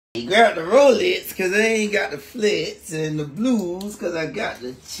He grabbed the Rolex because I ain't got the flats, and the blues because I got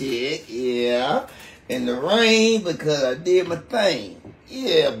the check, yeah. And the ring because I did my thing.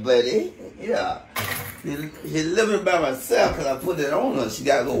 Yeah, buddy, yeah. She's living by myself because I put it on her. She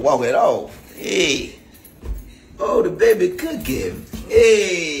got to go walk it off. Hey. Oh, the baby cooking.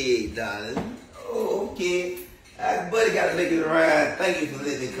 Hey, darling. Oh, okay. Buddy got to make it around. Thank you for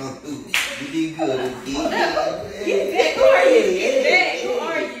letting it come through. You did good. Get back. Who are you? Get back. Who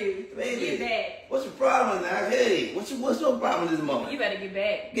are you? Baby, get back. What's your problem now? Hey, what's your problem this morning? You better get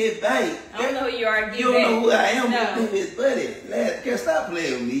back. Get back. I don't know who you are. Get back. You don't know who I am. No. It's Buddy. Girl, stop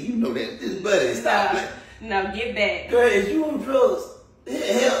playing with me. You know that. This Buddy. Stop playing. No, get back. Girl, is you on drugs?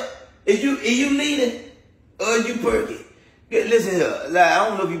 Hell, is you leading or you perky? Listen here. Like, I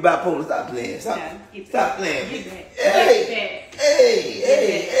don't know if you bipolar. Stop playing. Stop playing. Get back. Hey.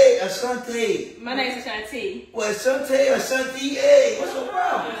 Hey, Ashanti. My name's Ashanti. What, Ashanti or Ashanti? Hey, what's your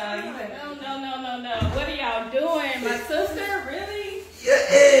problem? No. What are y'all doing? My sister? Really? Yeah,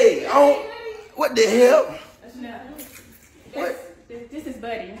 hey, what the hell? No. What? This is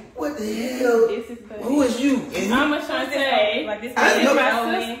Buddy. What the hell? This is Buddy. Who is you? I'm Ashanti. Like this is my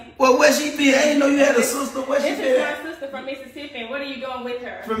sister. Well, where she been? I didn't know you had a sister. Where she been? This is my sister from Mississippi. What are you doing with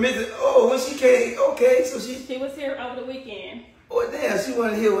her? From Mississippi. Oh, when she came. Okay, so She was here over the weekend. Oh, damn, she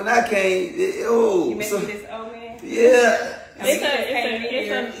wasn't here when I came. Oh. You met this old man? Yeah. It's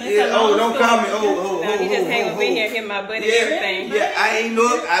a oh, don't call me. He just came over here, hit my butt and everything. Yeah, I ain't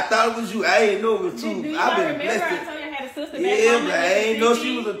know it. I thought it was you. I ain't know it was you. Do you I've been remember blessed. I told you I had a sister back Yeah, home but I ain't know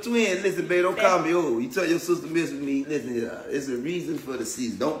she was a twin. Listen, babe, don't call me old. You tell your sister miss with me. Listen, it's a reason for the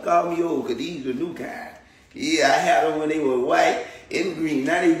season. Don't call me old, because these are the new kind. Yeah, I had them when they were white and green.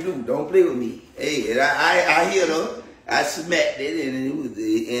 Now they blue. Don't play with me. Hey, and I hit her. I smacked it, and it was.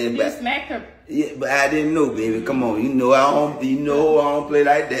 You smacked her. Yeah, but I didn't know, baby. Come on, you know I don't play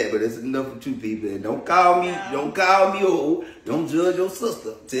like that. But it's enough for two people. And don't call me old. Don't judge your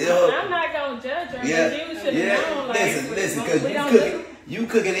sister. Tell her. I'm not gonna judge her. Yeah, You should have known. Like, listen, because you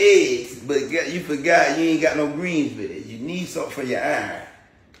cooking eggs, but you forgot you ain't got no greens with it. You need something for your iron.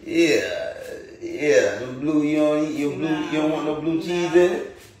 Yeah. The blue, you don't eat your blue. You don't want no blue cheese in it.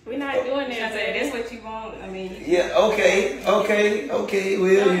 We're not doing that. That's what you want. I mean. Yeah. Okay.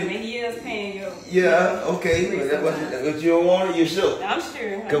 Well. He is paying you. Yeah. Okay. But you don't want it, you sure? I'm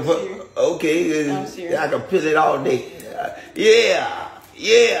sure. Okay. I'm sure. I can put it all day. Yeah.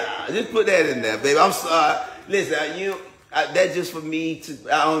 Just put that in there, baby. I'm sorry. Listen, that's just for me to.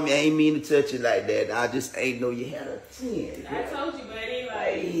 I ain't mean to touch you like that. I just ain't know you had a 10. I told you, buddy.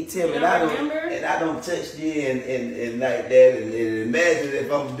 Like, you tell me, and I don't touch you and like that. And imagine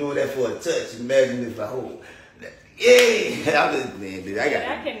if I'm doing that for a touch. Imagine if I hold. Yeah, I'm just man, dude. I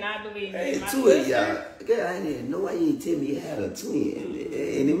cannot believe it. Hey, two of y'all. Girl, I didn't know why you didn't tell me you had a twin.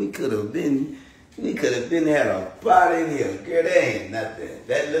 And then we could have been had a party in here. Girl, that ain't nothing.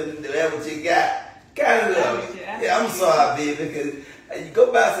 That what you got. Kind of love. Yeah, I'm sorry, baby, because you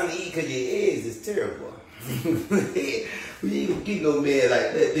go buy something to eat because your eggs is terrible. We ain't gonna get no man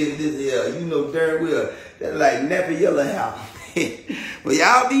like that. You know darn well that like nappy yellow hair. But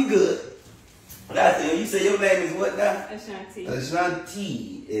y'all be good. You say your name is what now? Ashanti.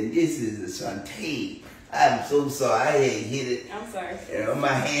 Ashanti, and this is Ashanti. I'm so sorry. I ain't hit it. I'm sorry. My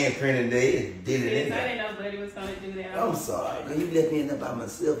handprint today did it. I didn't know Buddy was gonna do that. I'm sorry. You left me in there by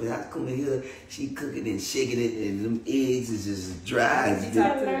myself, and I come in here. She cooking and shaking it, and them eggs is just dry. She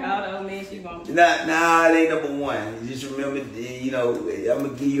talked to all the old men she wants. Nah, it ain't number one. Just remember, I'm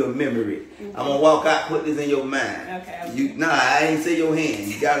gonna give you a memory. I'm gonna walk out, put this in your mind. Okay. I ain't say your hand.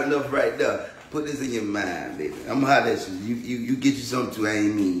 You got enough right there. Put this in your mind, baby. I'm gonna holler at you. You get you something too. I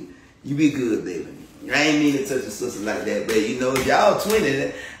ain't mean. You be good, baby. I ain't mean to touch a sister like that, but if y'all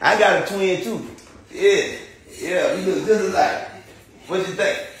twinning, I got a twin too. Yeah, we look just alike. What you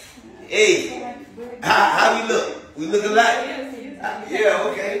think? Hey, how we look? We look alike?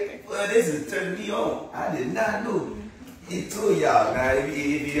 Yeah, okay. Well, this is turning me on. I did not know. It's two of y'all. Now,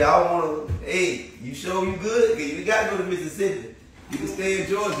 if y'all wanna, you sure you good? Cause you gotta go to Mississippi. You can stay in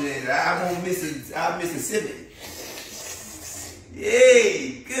Georgia, and I'll Mississippi.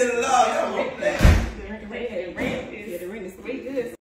 Hey, good Lord, y'all gonna play. Red